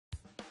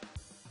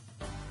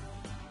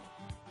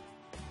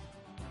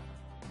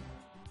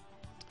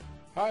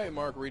Hi,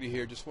 Mark Reedy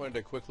here. Just wanted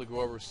to quickly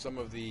go over some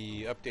of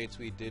the updates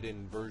we did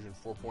in version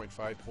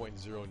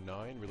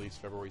 4.5.09,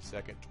 released February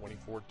 2nd,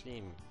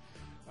 2014.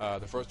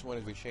 The first one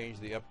is we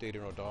changed the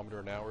updated odometer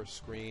and hours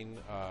screen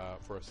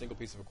for a single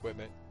piece of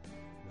equipment.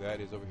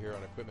 That is over here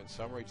on Equipment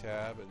Summary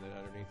tab, and then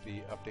underneath the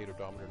Update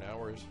Odometer and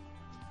Hours.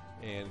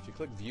 And if you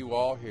click View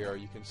All here,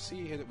 you can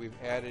see here that we've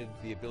added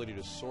the ability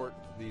to sort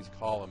these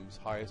columns,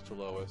 highest to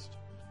lowest,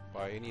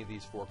 by any of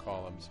these four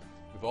columns.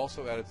 We've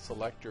also added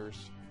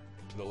selectors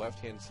to the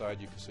left-hand side,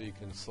 so you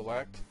can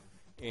select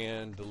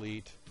and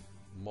delete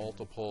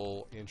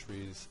multiple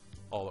entries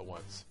all at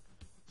once.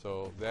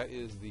 So that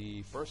is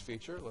the first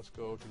feature. Let's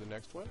go to the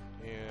next one,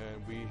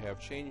 and we have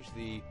changed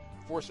the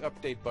Force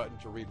Update button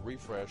to read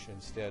Refresh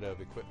instead of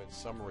Equipment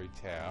Summary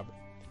tab,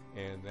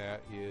 and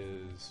that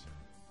is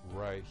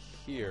right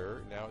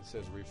here. Now it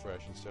says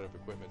Refresh instead of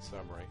Equipment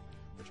Summary,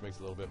 which makes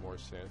a little bit more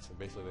sense, and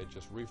basically it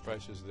just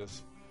refreshes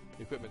this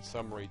Equipment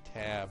Summary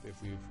tab if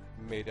we've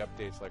made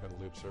updates like on the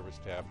Loop Service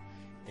tab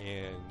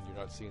and you're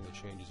not seeing the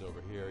changes over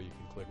here. You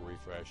can click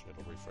refresh and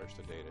it'll refresh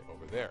the data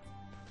over there.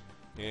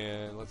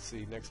 And let's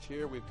see, next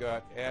here we've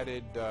got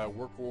added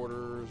work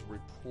orders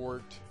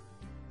report.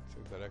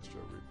 Save that extra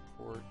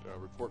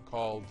report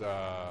called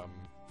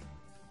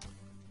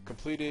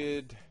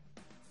completed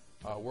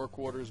work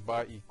orders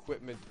by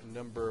equipment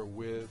number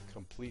with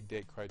complete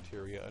date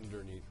criteria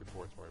underneath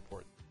reports more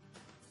report.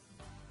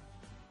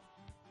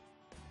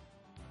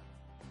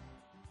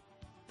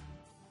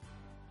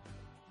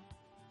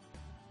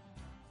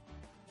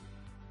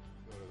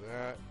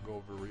 That,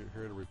 go over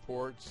here to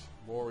reports,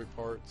 more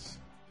reports,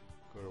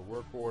 go to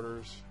work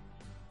orders,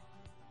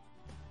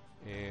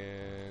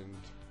 and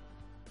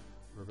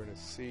we're going to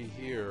see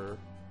here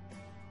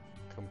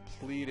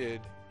completed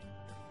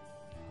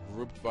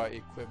grouped by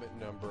equipment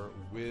number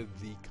with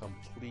the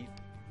complete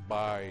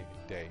by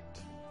date.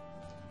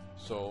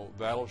 So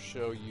that'll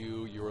show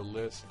you your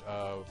list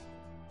of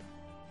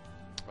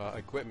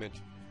equipment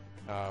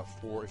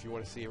for if you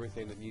want to see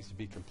everything that needs to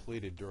be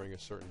completed during a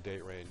certain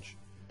date range.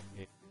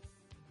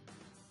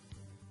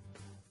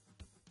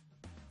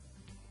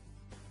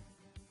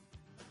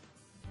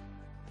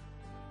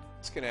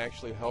 This can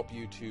actually help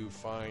you to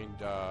find,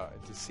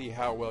 to see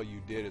how well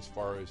you did as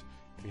far as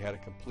if you had a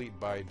complete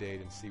by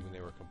date and see when they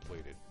were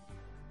completed.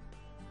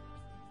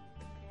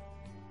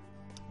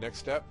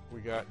 Next up,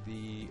 we got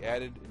the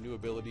added new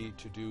ability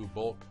to do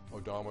bulk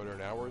odometer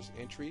and hours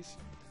entries.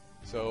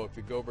 So if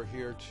we go over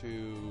here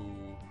to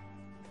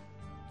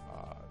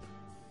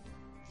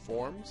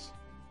Forms,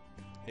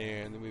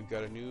 and then we've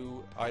got a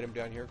new item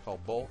down here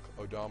called bulk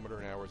odometer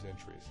and hours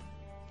entries.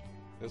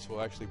 This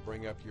will actually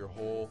bring up your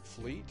whole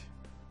fleet.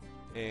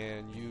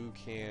 And you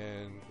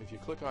can, if you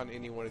click on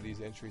any one of these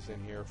entries in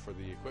here for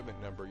the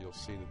equipment number, you'll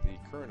see that the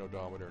current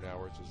odometer and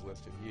hours is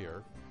listed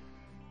here.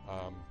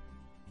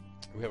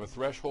 We have a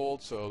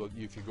threshold, so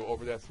that if you go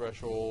over that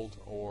threshold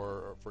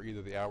or for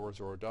either the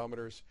hours or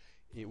odometers,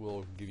 it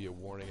will give you a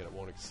warning and it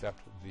won't accept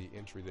the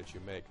entry that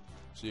you make.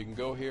 So you can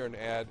go here and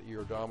add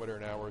your odometer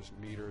and hours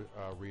meter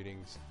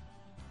readings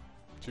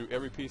to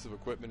every piece of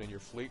equipment in your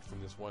fleet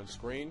from this one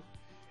screen,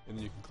 and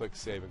then you can click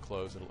Save and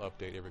Close and it'll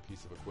update every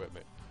piece of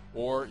equipment.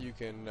 Or you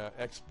can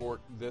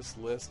export this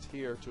list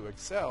here to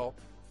Excel,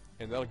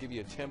 and that'll give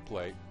you a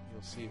template.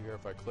 You'll see here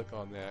if I click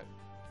on that,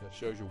 it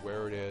shows you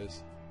where it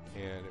is,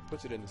 and it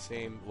puts it in the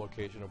same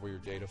location of where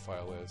your data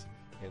file is,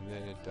 and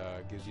then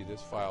it gives you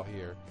this file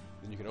here.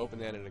 Then you can open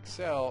that in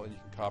Excel, and you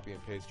can copy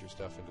and paste your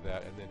stuff into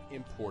that, and then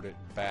import it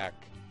back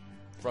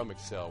from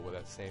Excel with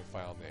that same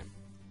file name.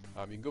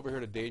 You can go over here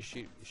to Data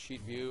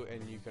Sheet View,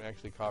 and you can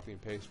actually copy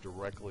and paste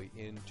directly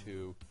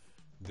into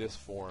this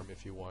form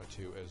if you want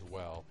to as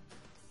well.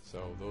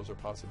 So those are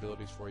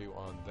possibilities for you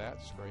on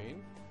that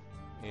screen.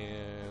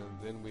 And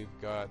then we've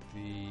got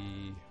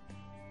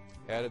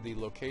added the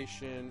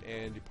location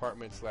and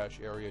department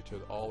 / area to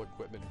all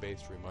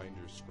equipment-based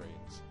reminders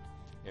screens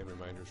and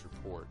reminders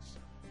reports.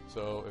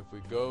 So if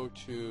we go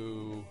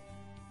to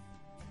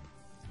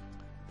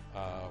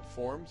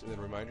Forms and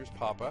then Reminders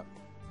pop up,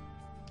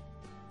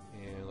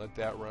 and let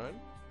that run.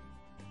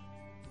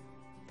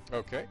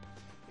 Okay,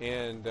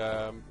 and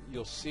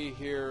you'll see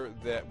here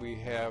that we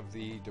have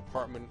the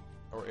department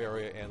or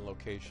area and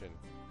location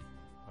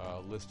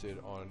listed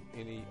on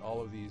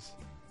all of these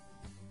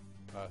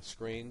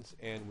screens,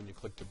 and when you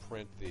click to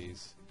print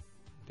these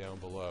down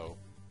below,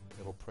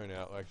 it'll print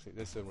out. Actually,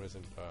 this one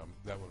isn't.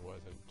 That one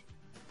wasn't.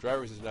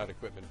 Drivers is not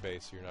equipment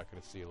based, so you're not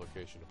going to see a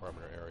location,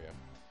 department, or area.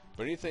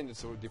 But anything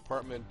that's a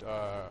department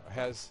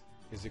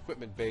is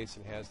equipment based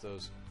and has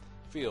those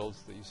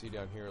fields that you see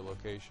down here,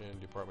 location,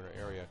 department, or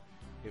area,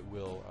 it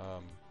will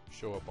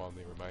show up on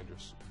the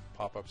reminders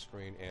pop-up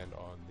screen and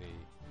on the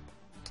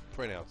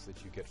printouts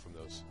that you get from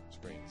those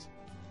screens.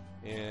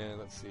 And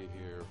let's see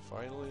here.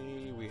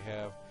 Finally, we've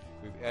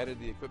added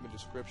the equipment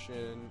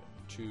description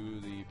to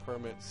the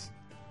permits,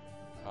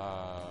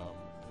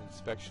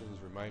 inspections,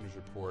 reminders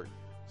report.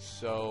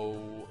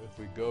 So if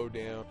we go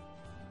down,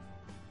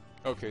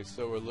 okay,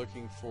 so we're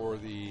looking for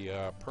the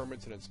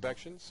permits and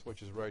inspections,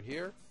 which is right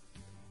here.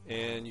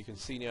 And you can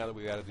see now that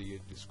we've added the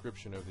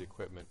description of the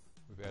equipment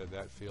We've added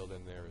that field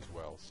in there as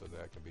well, so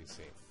that can be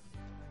seen.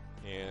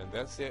 And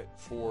that's it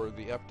for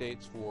the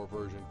updates for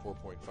version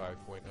 4.5.09.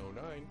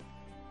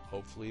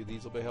 Hopefully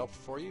these will be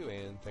helpful for you,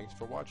 and thanks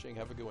for watching.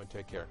 Have a good one.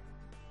 Take care.